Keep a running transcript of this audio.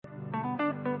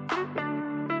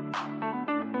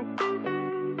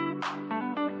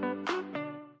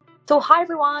So hi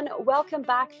everyone, welcome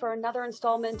back for another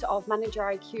installment of Manager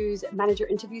IQ's Manager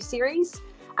Interview Series.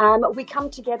 We come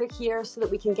together here so that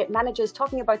we can get managers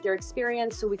talking about their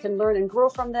experience so we can learn and grow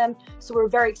from them. So we're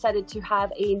very excited to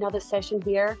have another session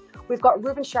here. We've got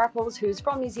Reuben Sharples, who's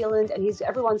from New Zealand, and he's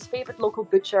everyone's favourite local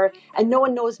butcher, and no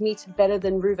one knows meat better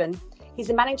than Reuben. He's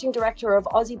the managing director of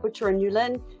Aussie Butcher in New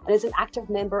Lynn and is an active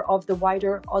member of the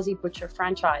wider Aussie Butcher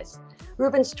franchise.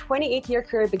 Reuben's 28-year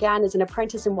career began as an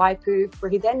apprentice in Waipu,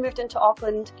 where he then moved into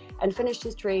Auckland and finished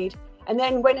his trade, and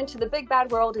then went into the big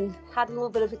bad world and had a little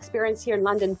bit of experience here in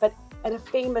London, but at a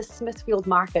famous Smithfield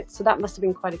market, so that must have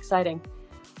been quite exciting.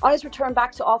 On his return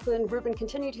back to Auckland, Reuben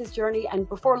continued his journey, and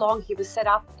before long he set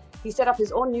up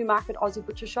his own Newmarket Aussie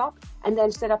butcher shop, and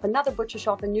then set up another butcher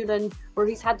shop in Newland, where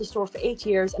he's had the store for 8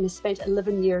 years and has spent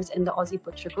 11 years in the Aussie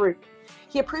Butcher Group.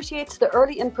 He appreciates the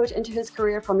early input into his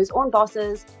career from his own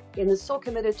bosses and is so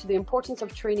committed to the importance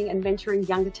of training and mentoring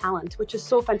younger talent, which is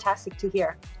so fantastic to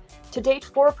hear. To date,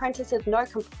 4 apprentices have now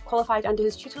qualified under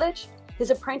his tutelage.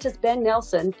 His apprentice, Ben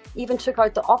Nelson, even took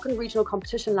out the Auckland Regional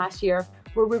Competition last year,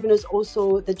 where Reuben is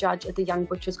also the judge at the Young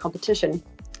Butchers Competition.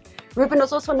 Reuben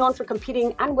is also known for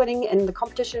competing and winning in the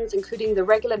competitions, including the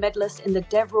regular medalist in the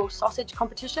Devereux Sausage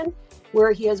Competition,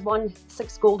 where he has won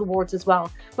 6 gold awards as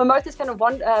well. My mouth is kind of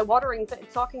watering,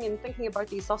 talking and thinking about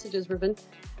these sausages, Reuben.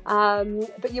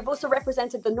 But you've also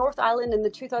represented the North Island in the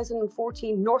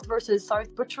 2014 North versus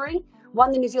South Butchery,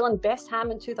 won the New Zealand Best Ham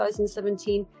in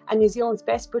 2017, and New Zealand's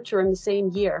Best Butcher in the same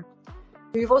year.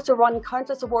 You've also won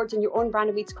countless awards in your own brand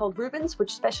of meats called Reuben's,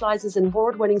 which specialises in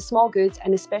award-winning small goods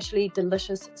and especially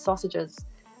delicious sausages.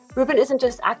 Reuben isn't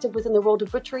just active within the world of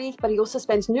butchery, but he also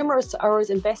spends numerous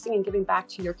hours investing and giving back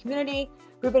to your community.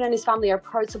 Reuben and his family are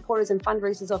proud supporters and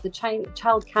fundraisers of the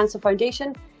Child Cancer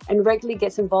Foundation and regularly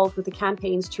gets involved with the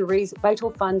campaigns to raise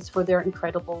vital funds for their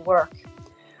incredible work.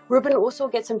 Reuben also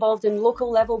gets involved in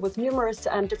local level with numerous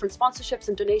different sponsorships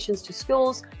and donations to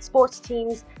schools, sports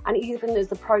teams, and even is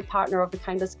the proud partner of the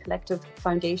Kindness Collective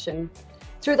Foundation.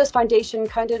 Through this foundation,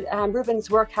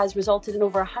 Reuben's work has resulted in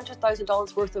over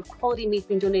 $100,000 worth of quality meat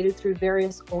being donated through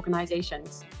various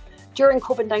organisations. During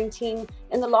COVID-19,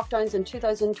 in the lockdowns in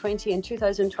 2020 and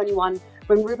 2021,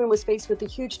 when Reuben was faced with the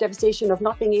huge devastation of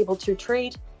not being able to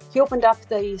trade, he opened up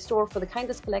the store for the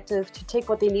Kindness Collective to take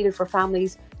what they needed for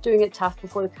families, doing it tough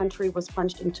before the country was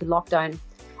plunged into lockdown.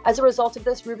 As a result of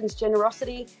this, Reuben's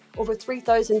generosity, over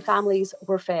 3,000 families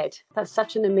were fed. That's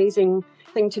such an amazing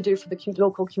thing to do for the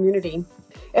local community.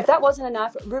 If that wasn't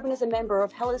enough, Reuben is a member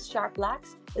of Hellas Sharp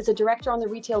Blacks, is a director on the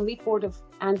Retail Meat Board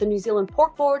and the New Zealand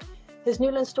Pork Board. His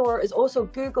Newland store is also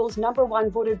Google's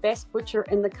 #1 voted best butcher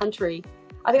in the country.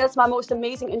 I think that's my most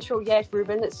amazing intro yet,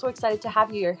 Reuben. It's so excited to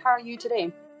have you here. How are you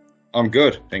today? I'm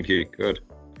good, thank you. Good.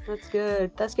 That's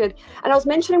good. That's good. And I was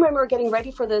mentioning when we were getting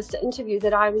ready for this interview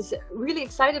that I was really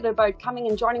excited about coming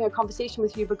and joining a conversation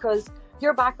with you because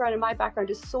your background and my background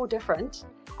is so different.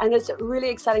 And it's really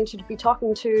exciting to be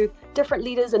talking to different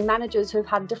leaders and managers who've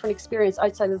had different experience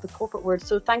outside of the corporate world.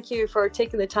 So thank you for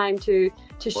taking the time to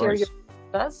share your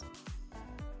with us.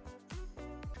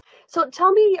 So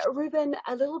tell me, Reuben,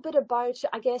 a little bit about,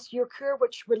 I guess, your career,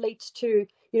 which relates to,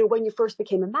 when you first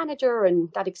became a manager and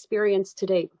that experience to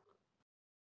date.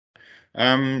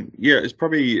 It's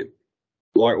probably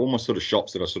like almost sort of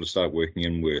shops that I sort of started working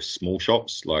in were small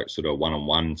shops, like sort of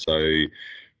one-on-one. So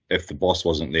if the boss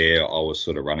wasn't there, I was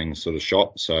sort of running sort of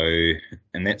shop. So,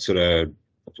 and that sort of,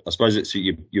 I suppose it's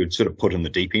you would sort of put in the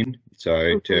deep end.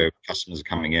 So to customers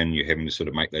coming in, you're having to sort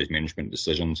of make those management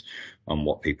decisions on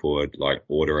what people are like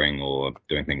ordering or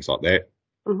doing things like that.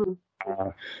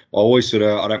 I always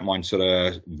I don't mind sort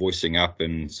of voicing up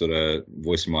and sort of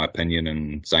voicing my opinion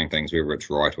and saying things whether it's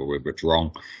right or whether it's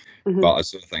wrong. But I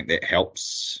sort of think that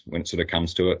helps when it sort of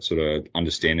comes to it, sort of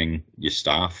understanding your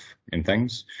staff and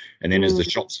things. And then as the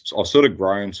shops, I've sort of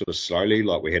grown sort of slowly,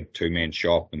 like we had a 2-man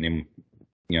shop and then,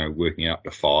 working up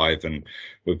to 5, and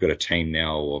we've got a team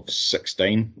now of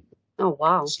 16. Oh,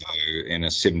 wow. So in a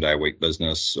 7-day-a-week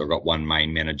business, I've got 1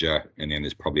 main manager, and then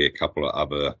there's probably a couple of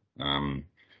other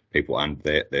people under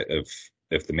that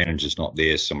if the manager's not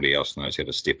there, somebody else knows how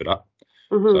to step it up.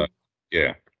 So,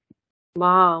 yeah.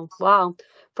 Wow.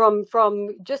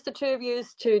 From just the 2 of you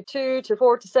to 2 to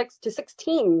 4 to 6 to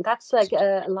 16. That's like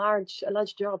a large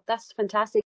job. That's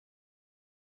fantastic.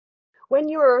 When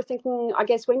you were thinking, I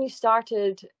guess, when you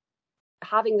started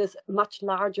having this much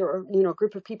larger,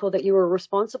 group of people that you were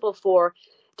responsible for,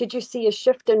 did you see a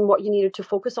shift in what you needed to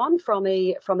focus on from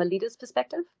a leader's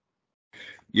perspective?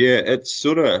 Yeah,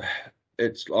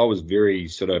 I was very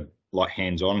sort of like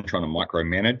hands-on, trying to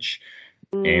micromanage.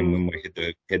 And when we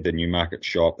had the Newmarket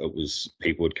shop, it was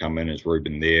people would come in as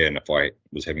Reuben there, and if I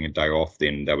was having a day off,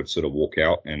 then they would sort of walk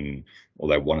out, or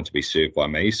they wanted to be served by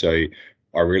me. So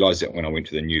I realised that when I went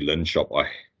to the new Lynn shop,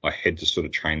 I had to sort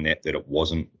of train that it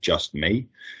wasn't just me.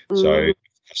 So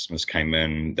customers came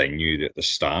in, they knew that the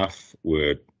staff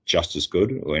were just as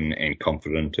good and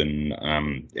confident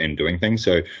in doing things.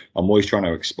 So I'm always trying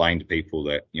to explain to people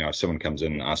that, if someone comes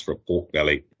in and asks for a pork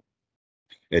belly,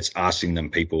 it's asking them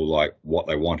people like what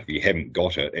they want. If you haven't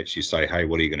got it, actually say, hey,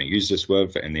 what are you going to use this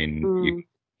with? And then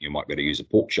you might be able to use a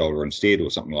pork shoulder instead or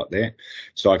something like that.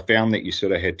 So I found that you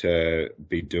sort of had to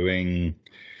be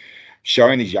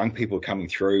showing these young people coming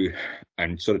through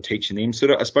and sort of teaching them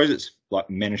I suppose it's like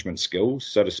management skills,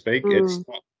 so to speak.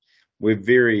 We're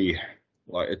very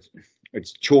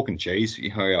it's chalk and cheese,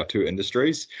 our two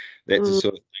industries. That's the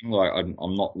sort of thing. Like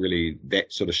I'm not really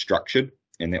that sort of structured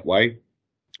in that way.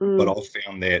 But I've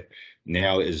found that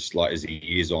now as the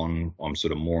years on, I'm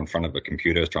sort of more in front of a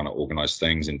computer trying to organize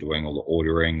things and doing all the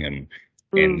ordering and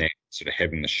that sort of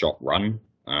having the shop run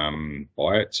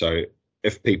by it. So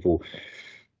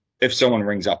if someone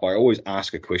rings up, I always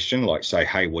ask a question, like say,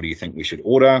 hey, what do you think we should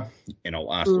order? And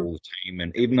I'll ask all the team.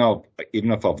 And even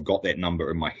if I've got that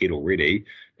number in my head already,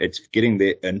 it's getting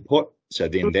their input. So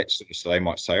then so they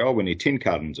might say, oh, we need 10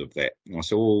 cartons of that. And I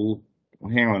say, well,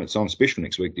 hang on, it's on special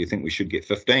next week. Do you think we should get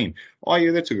 15? Oh,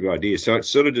 yeah, that's a good idea. So it's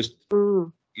sort of just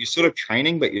you're sort of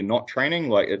training, but you're not training.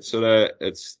 Like that's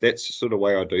the sort of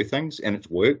way I do things, and it's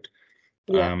worked.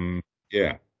 Yeah.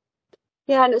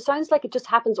 Yeah, and it sounds like it just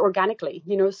happens organically,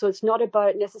 so it's not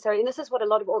about necessarily, and this is what a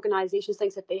lot of organizations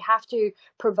think, that they have to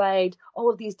provide all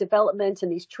of these development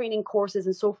and these training courses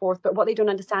and so forth. But what they don't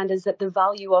understand is that the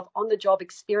value of on-the-job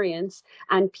experience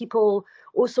and people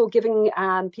also giving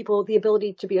people the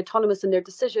ability to be autonomous in their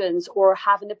decisions or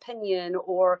have an opinion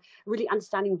or really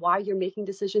understanding why you're making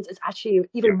decisions is actually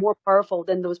even more powerful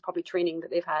than those probably training that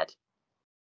they've had.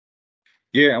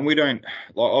 Yeah, and we don't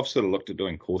I've sort of looked at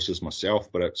doing courses myself,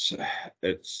 but it's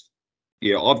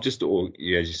I've just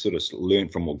you sort of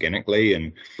learned from organically,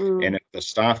 and if the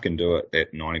staff can do it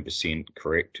at 90%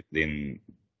 correct, then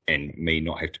and me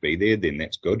not have to be there, then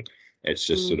that's good. It's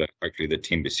just sort of hopefully the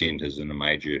 10% isn't a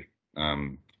major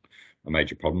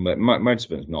problem, but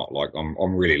most of it's not. Like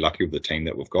I'm really lucky with the team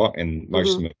that we've got, and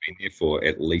most of them have been there for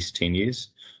at least 10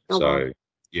 years. So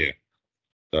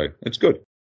it's good.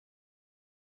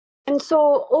 And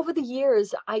so over the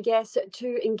years, I guess,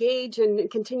 to engage and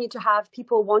continue to have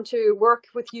people want to work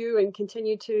with you and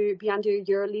continue to be under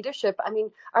your leadership, I mean,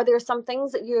 are there some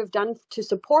things that you have done to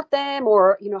support them,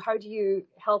 or, how do you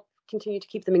help continue to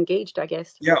keep them engaged, I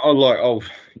guess? Yeah,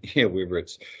 whether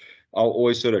it's, I'll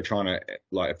always sort of trying to,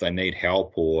 if they need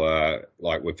help or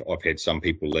I've had some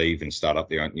people leave and start up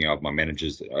their own, my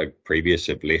managers that I previous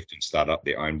have left and start up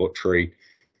their own butchery.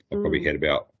 I've probably had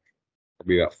about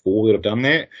 4 that have done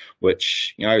that,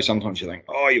 which, sometimes you think,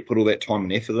 oh, you put all that time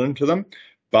and effort into them.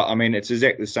 But I mean, it's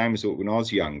exactly the same as when I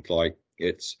was young. Like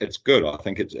it's good. I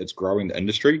think it's growing the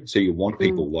industry. So you want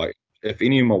people if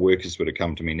any of my workers were to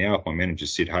come to me now, if my manager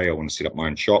said, hey, I want to set up my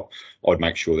own shop, I'd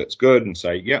make sure that's good and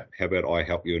say, yeah, how about I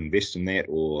help you invest in that,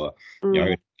 or,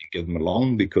 give them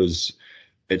along, because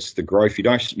it's the growth. You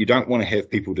don't want to have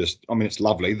people just, I mean, it's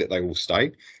lovely that they will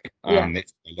stay.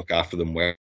 That's look after them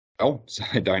well. So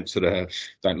don't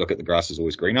look at the grass is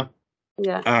always greener.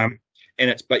 And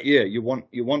you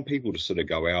want people to sort of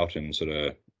go out and sort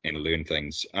of and learn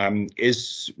things.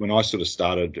 As when I sort of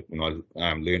started, when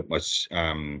I learned, my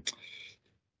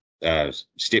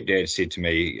stepdad said to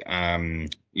me,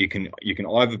 you can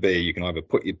either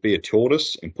be a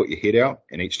tortoise and put your head out,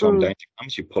 and each time danger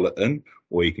comes you pull it in,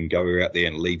 or you can go out there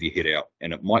and leave your head out,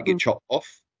 and it might get chopped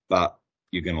off, but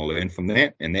you're going to learn from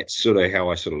that. And that's sort of how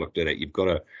I sort of looked at it.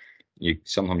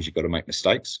 Sometimes you've got to make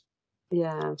mistakes.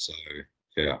 Yeah. So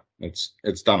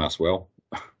it's done us well.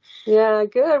 Yeah,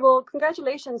 good. Well,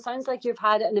 congratulations. Sounds like you've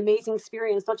had an amazing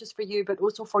experience, not just for you, but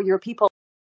also for your people.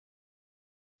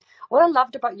 What I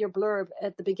loved about your blurb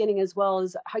at the beginning as well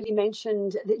is how you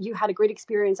mentioned that you had a great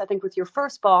experience, I think, with your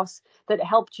first boss that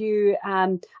helped you,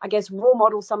 I guess, role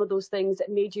model some of those things that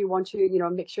made you want to,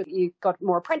 make sure that you got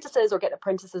more apprentices or get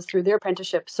apprentices through their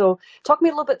apprenticeship. So talk me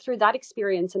a little bit through that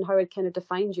experience and how it kind of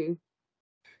defined you.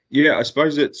 Yeah, I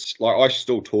suppose it's like I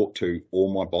still talk to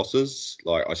all my bosses.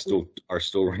 Like I still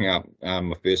ring up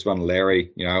my first one,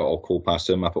 Larry. I'll call past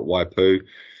him up at Waipu.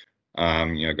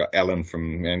 Got Alan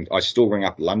and I still ring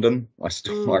up London. I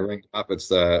ring up.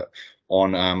 It's I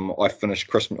finished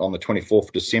Christmas on the 24th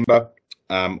of December.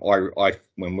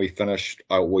 When we finished,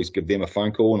 I always give them a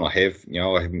phone call, and I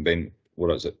haven't been what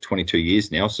is it, 22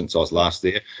 years now since I was last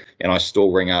there, and I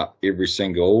still ring up every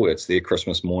single. It's their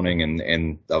Christmas morning,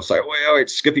 and they'll say, "Well,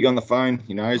 it's Skippy on the phone,"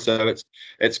 you know. So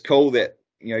it's cool that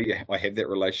I have that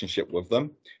relationship with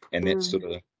them, and that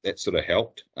sort of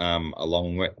helped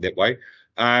along that way.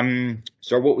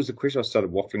 So what was the question? I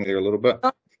started waffling there a little bit.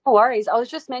 No worries. I was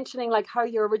just mentioning like how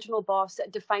your original boss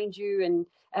defined you,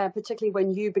 and particularly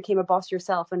when you became a boss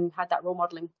yourself and had that role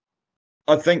modeling.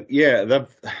 I think they've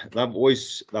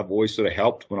always sort of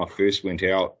helped when I first went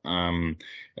out and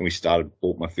we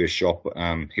bought my first shop.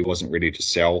 He wasn't ready to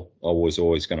sell. I was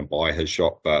always going to buy his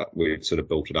shop, but we sort of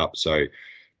built it up. So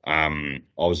I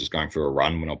was just going for a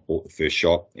run when I bought the first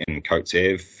shop in Coates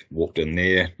Ave. Walked in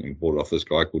there and bought it off this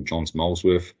guy called John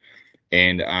Smolesworth.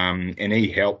 And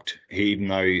he helped. Even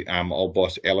though old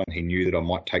boss Alan, he knew that I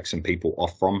might take some people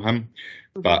off from him,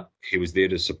 but he was there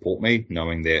to support me,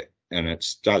 knowing that. And it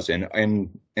does, and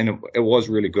it was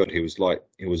really good.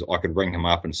 I could ring him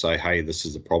up and say, hey, this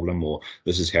is the problem, or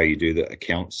this is how you do the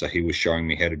accounts. So he was showing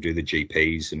me how to do the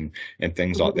GPs and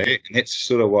things like that. And that's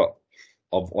sort of what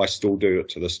I still do it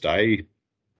to this day.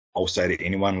 I'll say to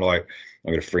anyone, like,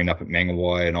 I've got a friend up at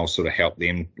Mangawai, and I'll sort of help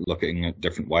them looking at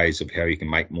different ways of how you can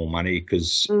make more money.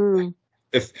 Because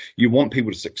if you want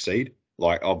people to succeed,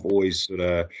 like I've always sort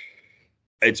of,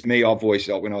 it's me. I've always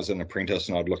felt when I was an apprentice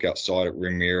and I'd look outside at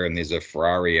Ring Mirror and there's a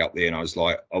Ferrari out there, and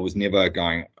I was never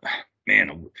going,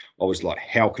 man, I was like,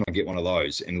 how can I get one of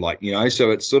those? And like,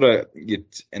 so it's sort of,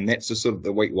 and that's the sort of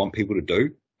the way you want people to do.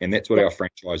 And that's what our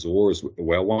franchisor as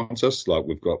well wants us. Like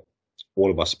we've got all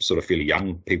of us sort of fairly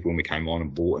young people when we came on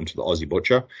and bought into the Aussie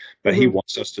Butcher, but he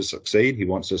wants us to succeed. He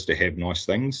wants us to have nice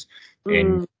things,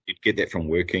 and you get that from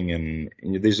working, and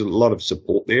there's a lot of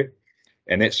support there.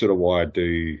 And that's sort of why I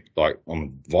do, like,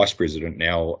 I'm vice president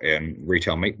now and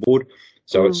retail meat board.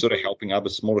 So it's sort of helping other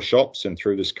smaller shops, and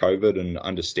through this COVID and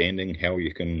understanding how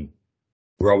you can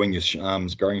growing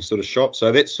growing sort of shop.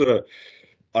 So that's sort of,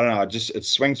 I don't know, it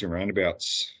swings and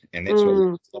roundabouts. And that's what a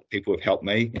lot of people have helped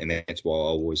me. And that's why I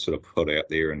always sort of put out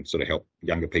there and sort of help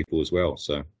younger people as well.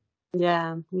 So.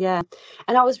 Yeah.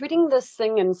 And I was reading this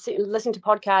thing and listening to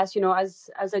podcasts,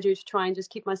 as I do to try and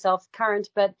just keep myself current.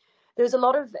 But there's a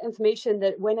lot of information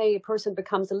that when a person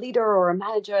becomes a leader or a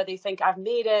manager, they think I've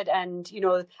made it, and,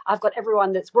 I've got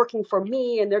everyone that's working for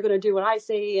me and they're going to do what I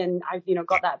say, and I've,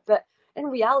 got that. But in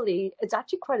reality, it's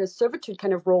actually quite a servitude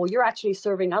kind of role. You're actually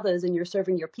serving others, and you're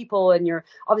serving your people, and you're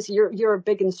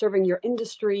big in serving your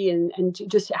industry and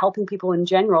just helping people in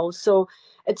general. So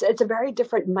it's a very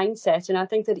different mindset. And I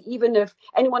think that even if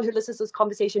anyone who listens to this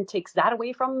conversation takes that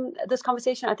away from this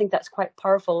conversation, I think that's quite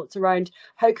powerful. It's around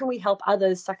how can we help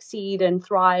others succeed and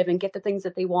thrive and get the things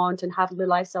that they want and have the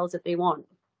lifestyles that they want.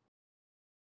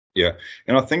 Yeah.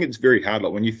 And I think it's very hard.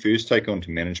 Like when you first take on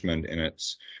to management, and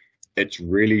it is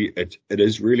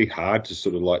really hard to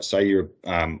sort of like say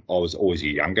I was always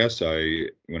younger. So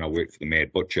when I worked for the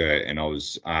Mad Butcher, and I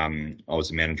was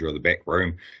the manager of the back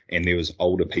room, and there was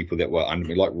older people that were under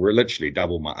me, like literally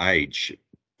double my age.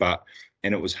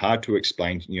 And it was hard to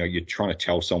explain, you're trying to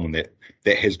tell someone that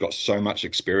has got so much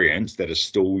experience that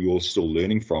you're still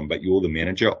learning from, but you're the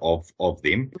manager of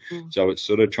them. So it's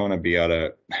sort of trying to be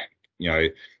able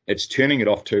to, it's turning it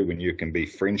off too when you can be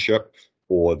friendship,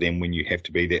 or then when you have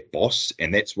to be that boss.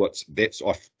 And that's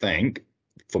I think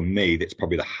for me, that's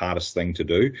probably the hardest thing to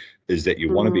do, is that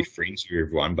you want to be friends with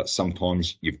everyone, but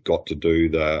sometimes you've got to do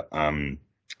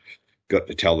got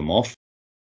to tell them off.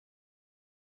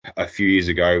 A few years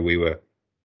ago,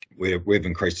 we've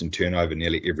increased in turnover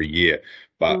nearly every year,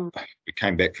 but we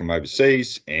came back from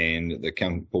overseas, and the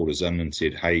accountant pulled us in and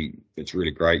said, hey, it's really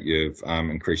great, you've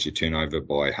increased your turnover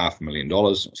by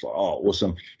 $500,000. It's like, oh,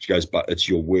 awesome. She goes, but it's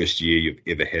your worst year you've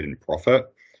ever had in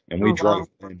profit. And we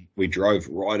drove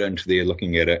right into there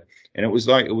looking at it, and it was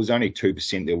only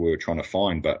 2% that we were trying to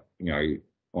find, but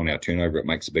on our turnover it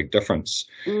makes a big difference.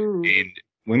 And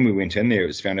when we went in there, it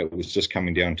was found it was just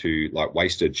coming down to like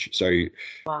wastage. So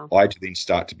I had to then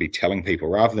start to be telling people,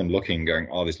 rather than looking, going,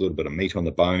 oh, there's a little bit of meat on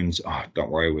the bones. Oh, don't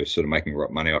worry, we're sort of making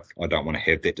right money. I don't want to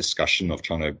have that discussion of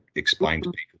trying to explain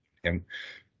to people.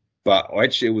 But I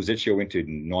went to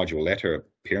Nigel Latter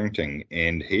parenting,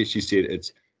 and she said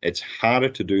it's harder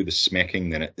to do the smacking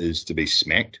than it is to be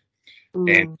smacked.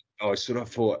 And I sort of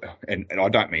thought, and I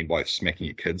don't mean by smacking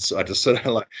your kids, I just sort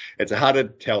of like, it's harder to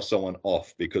tell someone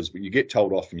off, because when you get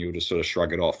told off and you'll just sort of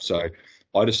shrug it off. So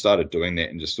I just started doing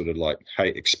that and just sort of like, hey,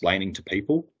 explaining to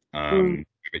people,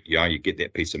 you get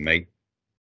that piece of meat,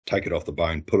 take it off the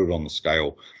bone, put it on the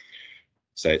scale,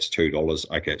 say it's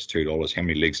 $2. Okay, it's $2. How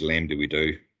many legs of lamb do we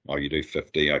do? Oh, you do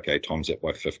 50. Okay, times that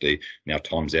by 50. Now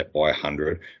times that by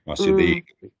 100. And I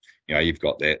said, you've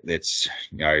got that. That's,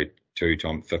 2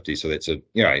 times 50. So that's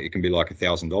it can be like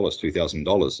 $1,000,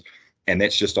 $2,000. And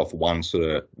that's just off one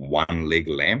leg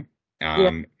lamb.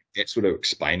 That's sort of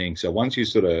explaining. So once you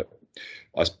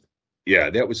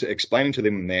that was explaining to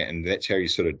them that, and that's how you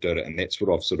sort of did it. And that's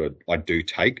what I do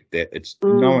take that. It's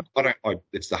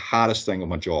it's the hardest thing of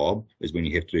my job is when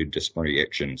you have to do disciplinary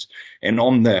actions. And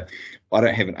I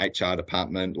don't have an HR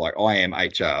department. Like, I am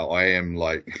HR. I am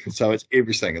so it's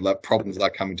everything. Like, problems that are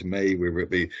coming to me, whether it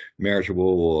be marital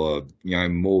or,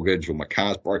 mortgage, or my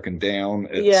car's broken down.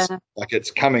 It's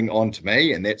it's coming on to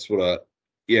me, and that's and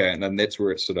then that's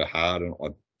where it's sort of hard. And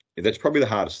that's probably the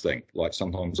hardest thing. Like,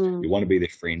 sometimes you want to be their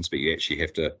friends, but you actually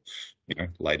have to,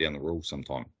 lay down the rules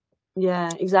sometimes. Yeah,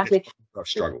 exactly. I've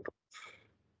struggled.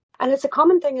 And it's a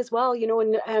common thing as well,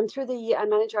 and through the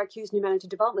Manager IQ's new manager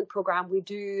development program, we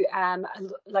do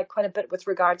quite a bit with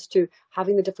regards to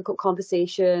having the difficult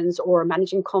conversations or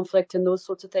managing conflict and those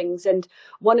sorts of things. And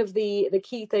one of the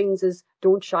key things is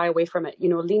don't shy away from it,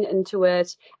 lean into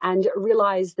it and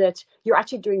realize that you're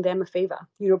actually doing them a favor,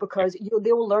 because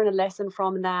they will learn a lesson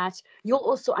from that. You'll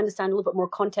also understand a little bit more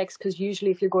context, because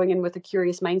usually if you're going in with a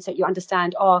curious mindset, you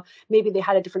understand, maybe they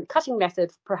had a different cutting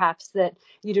method, perhaps, that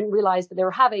you didn't realize that they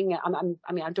were having.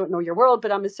 I don't know your world,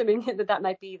 but I'm assuming that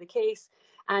might be the case,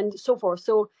 and so forth.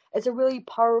 So it's a really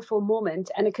powerful moment,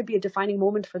 and it could be a defining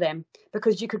moment for them,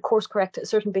 because you could course correct a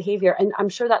certain behavior. And I'm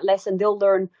sure that lesson they'll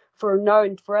learn for now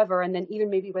and forever. And then even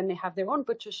maybe when they have their own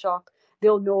butcher shop,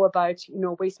 they'll know about,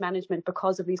 waste management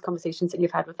because of these conversations that you've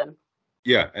had with them.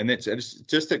 Yeah, and it's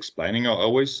just explaining. I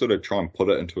always sort of try and put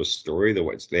it into a story.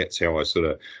 That's how I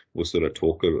will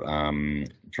talk,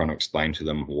 trying to explain to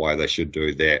them why they should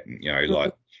do that.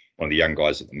 Like one of the young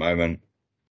guys at the moment,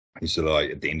 he's sort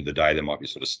of at the end of the day, they might be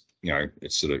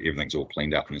it's sort of everything's all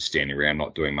cleaned up and standing around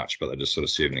not doing much, but they're just sort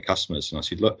of serving the customers. And I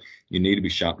said, look, you need to be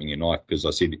sharpening your knife, because I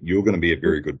said you're going to be a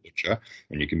very good butcher,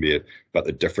 and you can but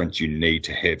the difference, you need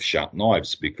to have sharp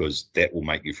knives, because that will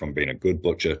make you from being a good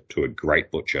butcher to a great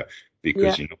butcher.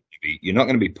 Because you're not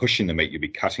going to be pushing the meat, you'll be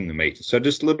cutting the meat. So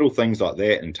just little things like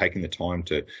that, and taking the time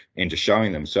to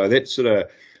showing them. So that's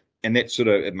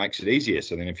it makes it easier.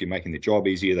 So then if you're making the job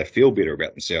easier, they feel better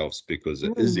about themselves, because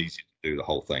it is easy to do the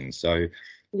whole thing. So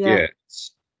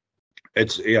it's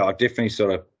I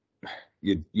definitely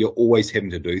you're always having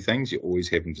to do things. You're always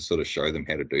having to sort of show them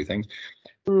how to do things.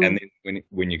 And then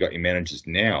when you got your managers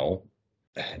now,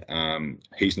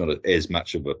 he's not as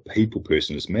much of a people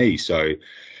person as me. So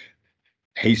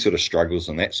he sort of struggles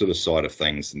on that sort of side of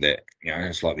things, and that,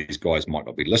 it's like these guys might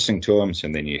not be listening to him. So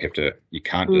then you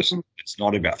can't just, it's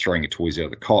not about throwing your toys out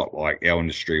of the cot. Like, our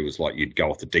industry was like, you'd go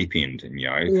off the deep end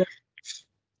and,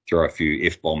 throw a few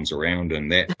F-bombs around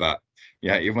and that. But,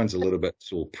 everyone's a little bit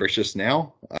sort of precious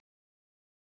now.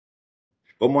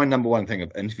 But my number one thing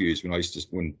of interviews,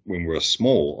 when we were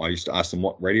small, I used to ask them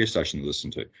what radio station to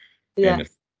listen to. Yeah. And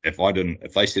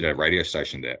if they said a radio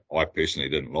station that I personally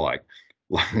didn't like,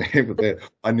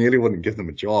 I nearly wouldn't give them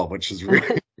a job, which is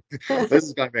really this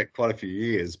is going back quite a few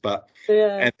years. But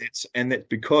and that's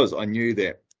because I knew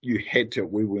that you had to.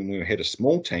 When we had a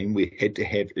small team, we had to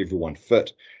have everyone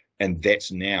fit, and that's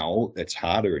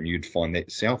harder. And you'd find that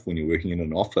yourself when you're working in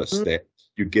an office, that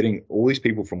you're getting all these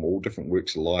people from all different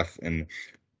walks of life, and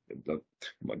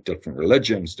different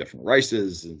religions, different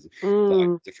races,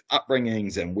 like different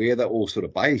upbringings, and where they're all sort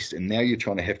of based. And now you're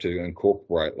trying to have to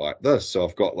incorporate like this. So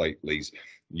I've got like these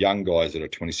young guys that are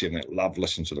 27 that love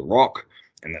listening to the rock,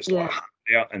 and that's like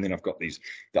out. And then I've got the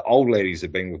old ladies that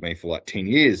have been with me for like 10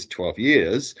 years, 12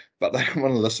 years, but they don't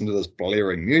want to listen to this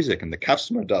blaring music, and the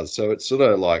customer does. So it's sort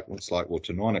of like, well,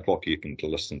 to 9 o'clock you can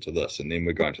listen to this, and then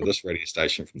we're going to this radio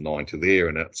station from 9 to there,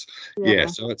 and it's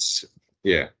so it's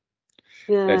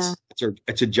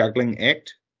it's a juggling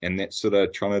act, and that's sort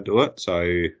of trying to do it. So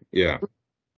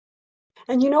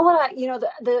And you know what,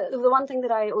 the one thing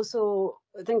that I also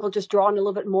think will just draw on a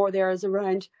little bit more there is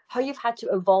around how you've had to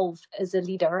evolve as a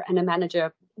leader and a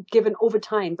manager given over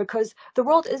time, because the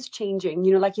world is changing.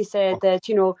 Like you said, that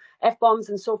F-bombs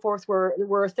and so forth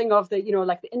were a thing of the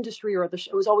like the industry, or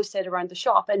it was always said around the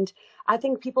shop. And I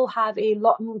think people have a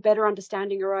lot better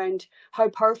understanding around how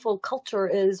powerful culture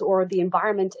is, or the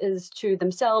environment is, to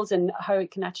themselves, and how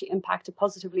it can actually impact it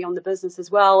positively on the business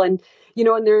as well. And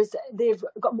and they've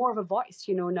got more of a voice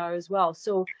now as well.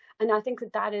 So, and I think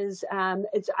that is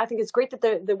I think it's great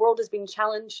that the world is being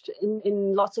challenged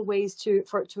in lots of ways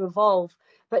for it to evolve.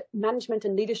 But management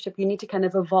and leadership, you need to kind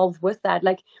of evolve with that.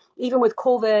 Like, even with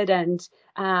COVID and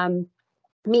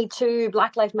Me Too,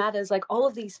 Black Lives Matters, like all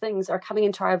of these things are coming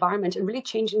into our environment and really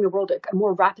changing the world at a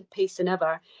more rapid pace than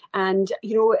ever. And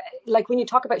like when you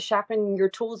talk about sharpening your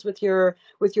tools with your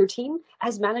team,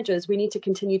 as managers, we need to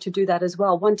continue to do that as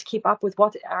well. One, to keep up with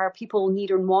what our people need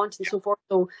and want and so forth.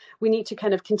 So we need to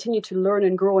kind of continue to learn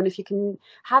and grow. And if you can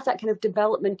have that kind of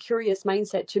development, curious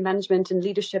mindset to management and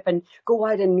leadership and go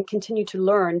out and continue to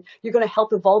learn, you're going to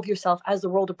help evolve yourself as the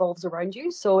world evolves around you.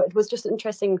 So it was just an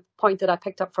interesting point that I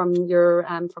picked up from your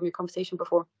conversation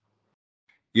before.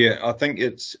 Yeah, I think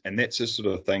and that's the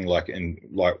sort of thing, like,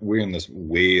 we're in this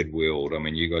weird world. I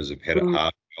mean, you guys have had it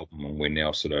hard, and we're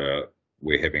now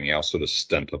we're having our sort of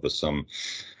stint of some,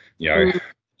 a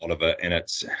lot of it,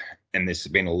 and there's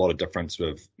been a lot of difference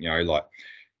with, like,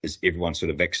 is everyone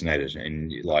sort of vaccinated?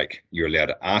 And like, you're allowed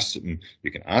to ask them,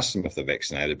 you can ask them if they're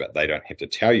vaccinated, but they don't have to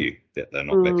tell you that they're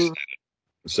not vaccinated.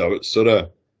 So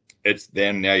it's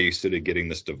then now you're sort of getting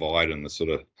this divide and the sort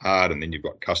of hard, and then you've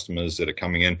got customers that are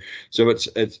coming in. So it's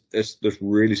this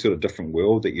really sort of different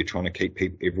world that you're trying to keep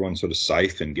everyone sort of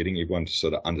safe and getting everyone to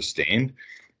sort of understand.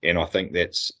 And I think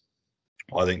that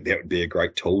would be a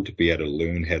great tool to be able to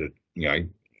learn how to,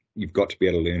 you've got to be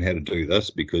able to learn how to do this,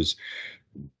 because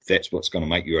that's what's going to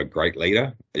make you a great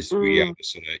leader. Is to be able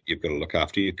to you've got to look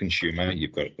after your consumer,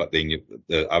 but then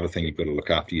the other thing, you've got to look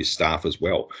after your staff as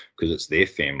well, because it's their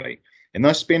family. And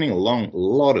they're spending a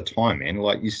lot of time, man.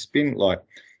 Like, you spend, like,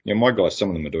 my guys, some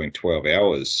of them are doing 12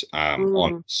 hours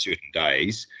on certain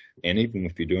days. And even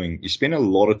if you spend a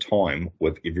lot of time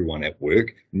with everyone at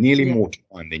work, nearly more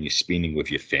time than you're spending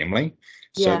with your family.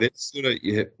 So that's sort of,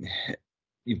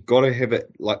 you've got to have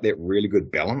it like that really good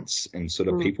balance, and sort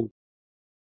of people,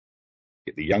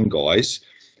 get the young guys,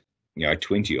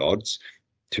 20 odds,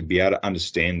 to be able to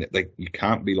understand that you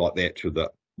can't be like that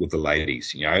with the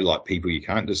ladies, like people, you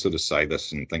can't just sort of say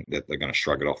this and think that they're going to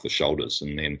shrug it off the shoulders,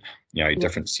 and then,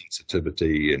 different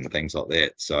sensitivity and things like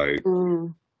that. So,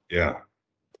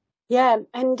 Yeah,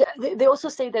 and they also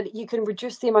say that you can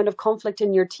reduce the amount of conflict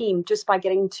in your team just by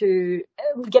getting to,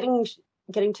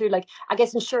 like, I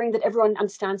guess, ensuring that everyone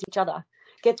understands each other.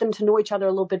 Get them to know each other a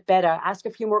little bit better, ask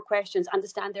a few more questions,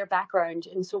 understand their background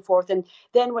and so forth. And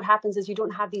then what happens is you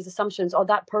don't have these assumptions, oh,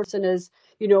 that person is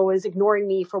ignoring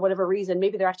me for whatever reason.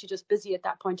 Maybe they're actually just busy at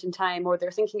that point in time, or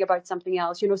they're thinking about something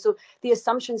else, so the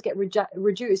assumptions get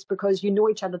reduced because you know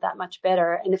each other that much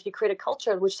better. And if you create a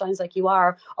culture, which sounds like you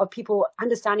are, of people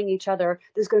understanding each other,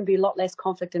 there's going to be a lot less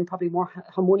conflict and probably more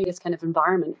harmonious kind of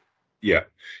environment. Yeah.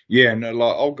 And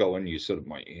like, I'll go in, you sort of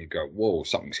might go, whoa,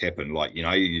 something's happened. Like, you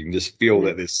can just feel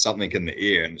that there's something in the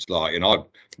air, and it's like, and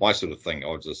my sort of thing, I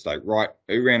would just say, right,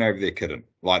 who ran over their kitten?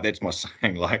 Like, that's my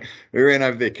saying, like, who ran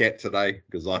over their cat today?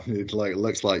 Because it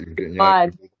looks like,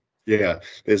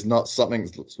 there's not,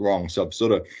 something's wrong. So I'm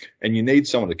sort of, and you need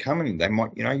someone to come in, they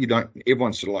might,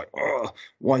 everyone's sort of like, oh,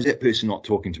 why is that person not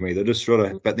talking to me? They're just sort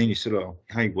of, but then you sort of,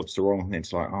 hey, what's the wrong? And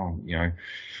it's like, oh,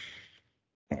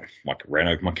 like, ran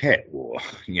over my cat, or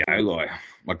like,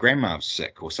 my grandma's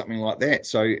sick or something like that.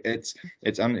 So it's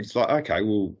like, okay,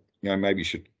 well, maybe you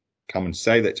should come and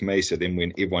say that to me. So then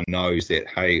when everyone knows that,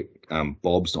 hey,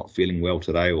 Bob's not feeling well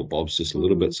today, or Bob's just a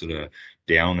little bit sort of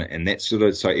down, and that's sort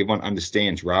of, so everyone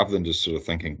understands, rather than just sort of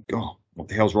thinking, oh, what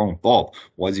the hell's wrong with Bob?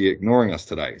 Why is he ignoring us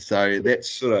today? So that's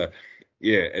sort of,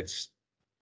 it's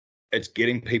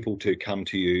getting people to come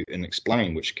to you and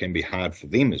explain, which can be hard for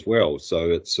them as well. So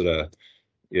it's sort of,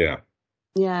 yeah,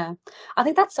 I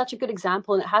think that's such a good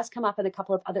example, and it has come up in a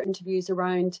couple of other interviews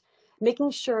around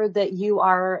making sure that you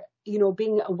are,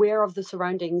 being aware of the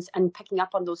surroundings and picking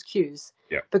up on those cues,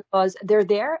 because they're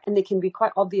there and they can be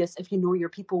quite obvious if you know your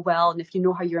people well, and if you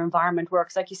know how your environment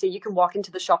works. Like you say, you can walk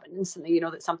into the shop and instantly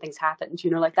that something's happened.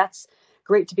 Like, that's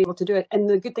great to be able to do it. And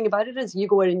the good thing about it is you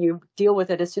go in and you deal with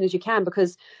it as soon as you can,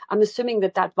 because I'm assuming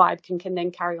that vibe can then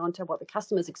carry on to what the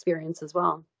customers experience as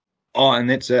well. Oh, and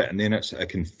that's it. And then it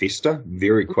can fester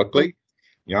very quickly.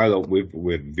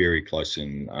 We're very close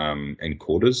in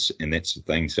quarters, and that's the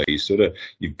thing. So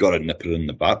you've got to nip it in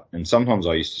the butt. And sometimes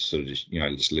I used to sort of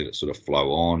just let it sort of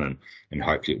flow on and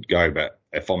hope it would go. But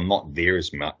if I'm not there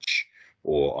as much,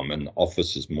 or I'm in the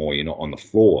office as more, you're not on the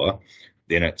floor,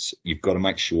 then you've got to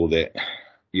make sure that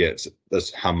it's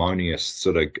this harmonious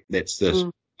sort of, that's this.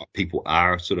 People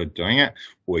are sort of doing it,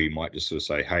 or you might just sort of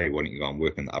say, hey, why don't you go and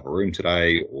work in the other room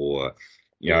today? Or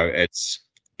it's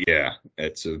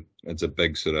a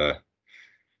big sort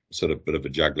of bit of a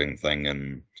juggling thing.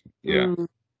 And and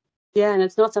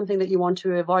it's not something that you want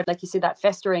to avoid. Like you say, that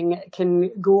festering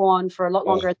can go on for a lot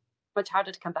longer. It's much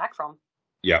harder to come back from.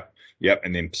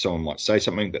 And then someone might say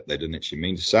something that they didn't actually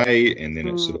mean to say, and then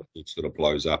it sort of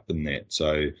blows up in that.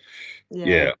 So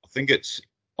I think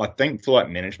I think for like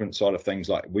management side of things,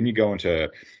 like when you go into,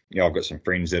 I've got some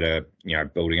friends that are,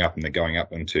 building up and they're going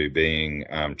up into being,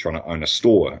 trying to own a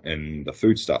store in the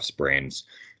foodstuffs brands,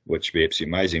 which would be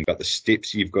absolutely amazing. But the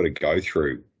steps you've got to go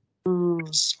through,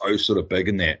 so sort of big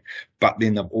in that. But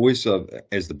then they've always,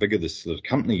 as the bigger this sort of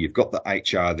company, you've got the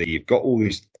HR there, you've got all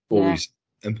these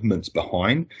implements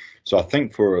behind. So I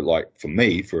think for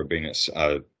me, for being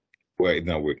well, even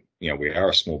though we are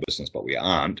a small business, but we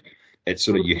aren't. It's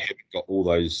sort of you haven't got all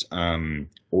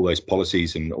those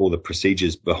policies and all the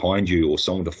procedures behind you, or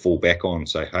someone to fall back on and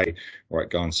say, hey, all right,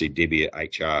 go and see Debbie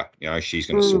at HR. She's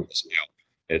going to sort this out.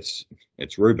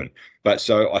 It's Reuben. But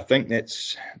so I think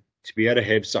that's to be able to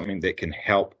have something that can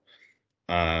help,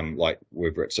 like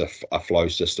whether it's a flow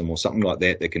system or something like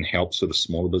that can help sort of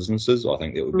smaller businesses. I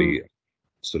think that would be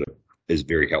is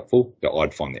very helpful. That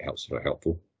I'd find that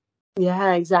helpful.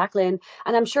 Yeah, exactly. And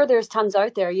I'm sure there's tons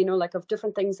out there, like of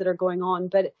different things that are going on.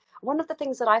 But one of the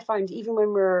things that I found, even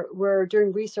when we're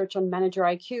doing research on Manager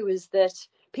IQ, is that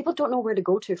people don't know where to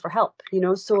go to for help,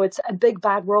 so it's a big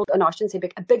bad world. No, I shouldn't say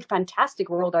big, a big fantastic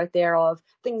world out there of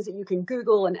things that you can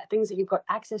Google and things that you've got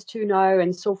access to now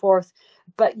and so forth.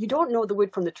 But you don't know the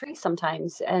wood from the tree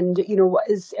sometimes. And,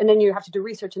 and then you have to do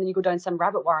research and then you go down some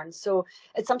rabbit warrens. So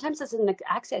sometimes it's an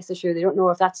access issue. They don't know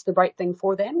if that's the right thing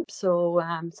for them. So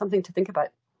something to think about.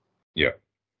 Yeah.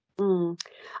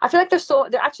 I feel like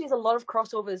there actually is a lot of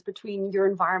crossovers between your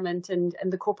environment and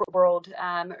the corporate world,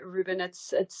 Reuben.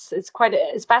 It's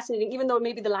fascinating, even though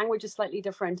maybe the language is slightly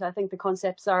different. I think the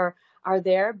concepts are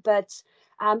there, but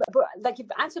like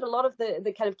you've answered a lot of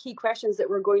the kind of key questions that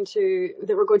we're going to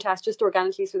ask just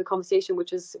organically through the conversation,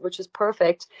 which is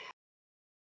perfect.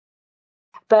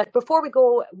 But before we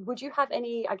go, would you have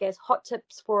any, I guess, hot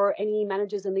tips for any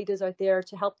managers and leaders out there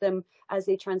to help them as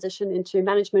they transition into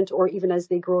management or even as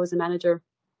they grow as a manager?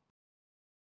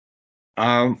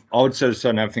 I would say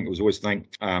another thing. It was always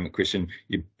question.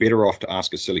 You're better off to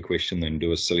ask a silly question than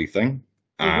do a silly thing.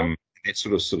 That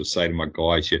sort of say to my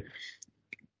guys, you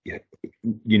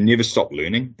never stop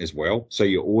learning as well. So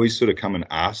you always sort of come and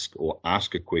ask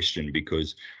a question,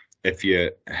 because if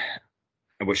you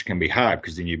which can be hard,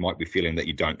 because then you might be feeling that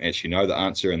you don't actually know the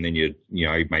answer, and then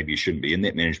maybe you shouldn't be in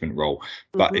that management role.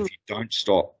 But if you don't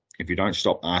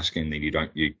stop asking, then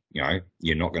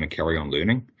you're not going to carry on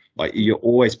learning. Like, you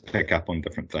always pick up on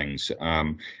different things.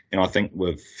 And I think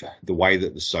with the way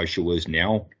that the social is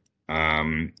now,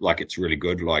 like, it's really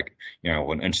good. Like,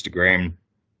 on Instagram,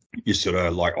 you sort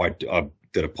of like, I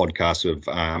did a podcast with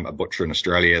a butcher in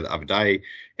Australia the other day,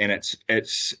 and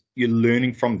it's you're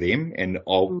learning from them, and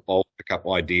I'll pick up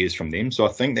ideas from them. So I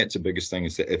think that's the biggest thing,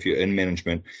 is that if you're in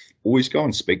management, always go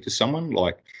and speak to someone,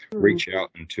 like reach out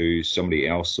to somebody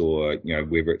else, or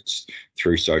whether it's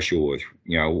through social, or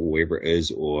wherever it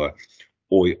is, or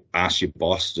ask your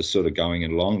boss to sort of going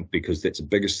along, because that's the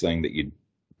biggest thing, that you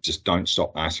just don't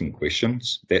stop asking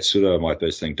questions. That's sort of my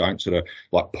first thing. Don't sort of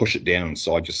like push it down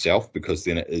inside yourself, because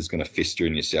then it is going to fester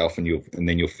in yourself, and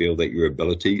then you'll feel that your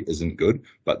ability isn't good.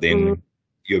 But then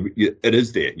it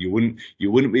is there. You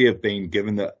wouldn't be have been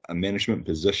given a management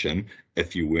position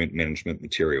if you weren't management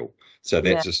material. So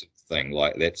that's just the thing.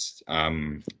 Like, that's I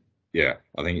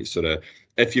think it's sort of,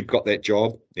 if you've got that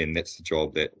job, then that's the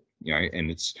job that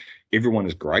and everyone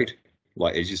is great.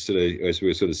 Like, as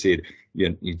we sort of said,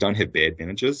 you don't have bad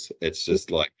managers. It's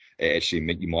just like,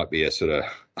 actually, you might be a sort of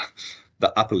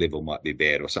the upper level might be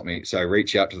bad or something. So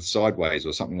reach out to the sideways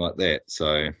or something like that.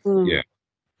 So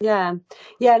Yeah.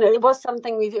 No, it was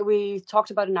something we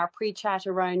talked about in our pre-chat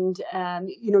around,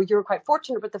 you were quite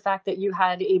fortunate with the fact that you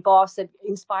had a boss that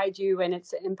inspired you, and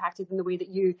it's impacted in the way that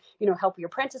you help your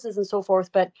apprentices and so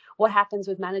forth. But what happens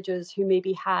with managers who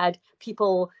maybe had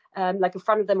people like in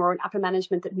front of them, or in upper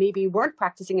management, that maybe weren't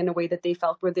practicing in a way that they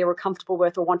felt where they were comfortable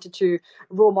with, or wanted to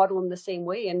role model in the same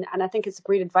way? And I think it's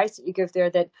great advice that you give there,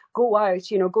 that go out,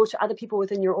 go to other people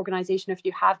within your organization if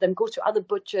you have them, go to other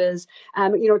butchers,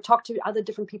 talk to other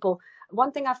different people.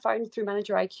 One thing I found through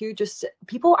Manager IQ, just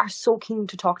people are so keen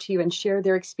to talk to you and share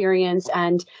their experience.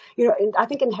 And, I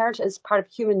think inherent as part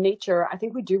of human nature, I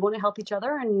think we do want to help each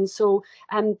other. And so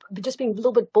just being a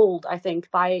little bit bold, I think,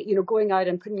 by, going out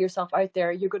and putting yourself out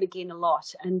there, you're going to gain a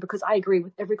lot. And because I agree,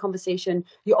 with every conversation,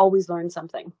 you always learn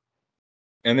something.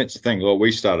 And that's the thing. Well,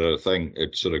 we started a thing,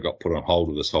 it sort of got put on hold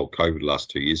with this whole COVID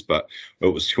last 2 years, but it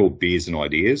was called Beers and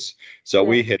Ideas. So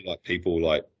we had like people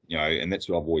like, and that's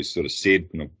what I've always sort of said,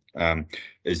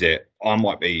 is that I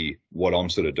might be, what I'm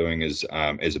sort of doing is,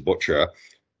 as a butcher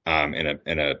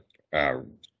in a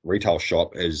retail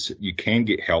shop, is you can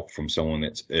get help from someone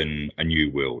that's in a new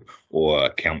world or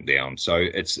a countdown. So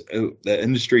it's the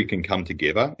industry can come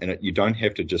together, and you don't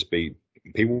have to just be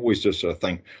people always just sort of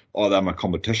think, oh, they're my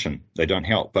competition. They don't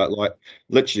help. But like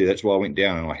literally, that's why I went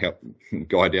down and I helped a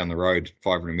guy down the road,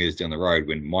 500 meters down the road,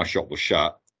 when my shop was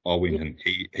shut. I went and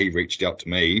he reached out to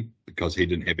me because he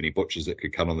didn't have any butchers that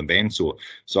could cut on the bandsaw.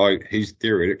 So he's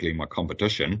theoretically my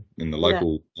competition in the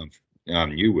local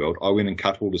New World. I went and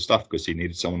cut all the stuff because he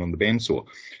needed someone on the bandsaw.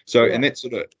 So and that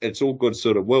sort of, it's all good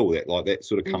sort of will that like that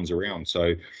sort of comes around.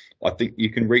 So I think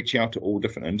you can reach out to all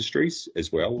different industries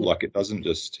as well. Like it doesn't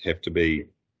just have to be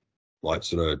like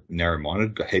sort of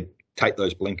narrow-minded. Take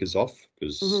those blinkers off,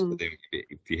 because then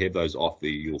if you have those off,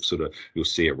 you'll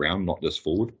see around, not just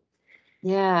forward.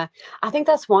 Yeah, I think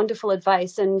that's wonderful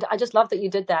advice. And I just love that you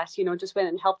did that, just went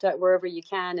and helped out wherever you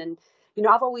can. And,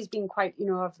 I've always been quite,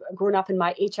 I've grown up in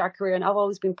my HR career, and I've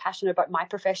always been passionate about my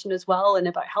profession as well, and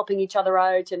about helping each other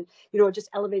out, and,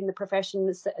 just elevating the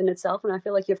profession in itself. And I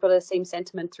feel like you've got the same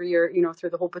sentiment through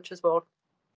through the whole butcher's world.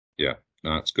 Yeah,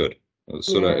 no, it's good. It's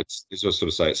sort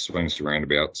of say it swings to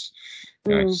roundabouts.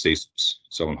 See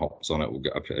someone hops on it, will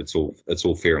go up. It's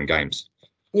all fair and games.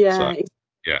 Yeah. So,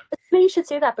 yeah. You should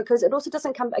say that, because it also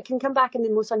it can come back in the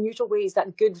most unusual ways,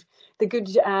 the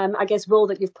good I guess role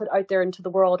that you've put out there into the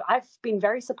world. I've been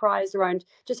very surprised around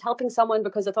just helping someone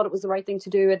because I thought it was the right thing to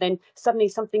do, and then suddenly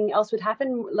something else would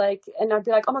happen, and I'd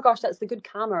be like, oh my gosh, that's the good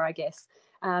karma, I guess,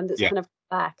 that's kind of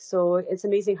back. So it's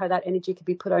amazing how that energy could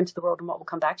be put out into the world and what will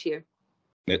come back to you.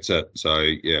 That's it. So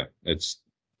yeah, that's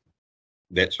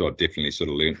what I've definitely sort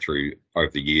of learned through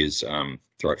over the years,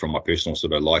 from my personal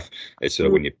sort of life. It's sort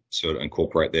of when you sort of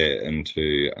incorporate that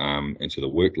into the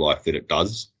work life that it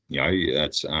does.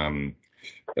 It's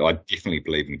I definitely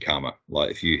believe in karma.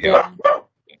 Like if you help,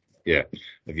 if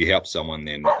you help someone,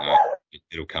 then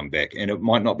it'll come back, and it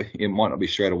might not be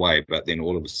straight away, but then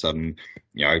all of a sudden,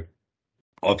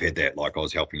 I've had that. Like I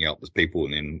was helping out with people,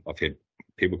 and then I've had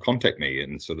people contact me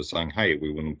and sort of saying, hey,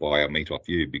 we want to buy our meat off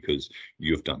you because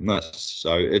you've done this.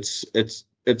 So it's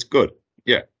good.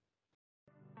 Yeah.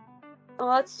 Oh,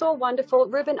 that's so wonderful.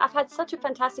 Reuben, I've had such a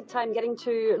fantastic time getting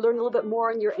to learn a little bit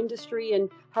more in your industry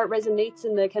and how it resonates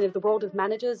in the kind of the world of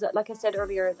managers. Like I said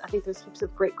earlier, I think there's heaps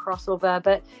of great crossover,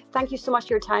 but thank you so much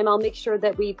for your time. I'll make sure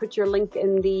that we put your link so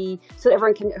that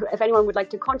everyone can, if anyone would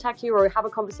like to contact you or have a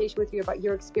conversation with you about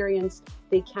your experience,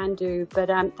 they can do. But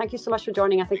thank you so much for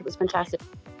joining. I think it was fantastic.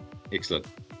 Excellent.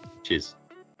 Cheers.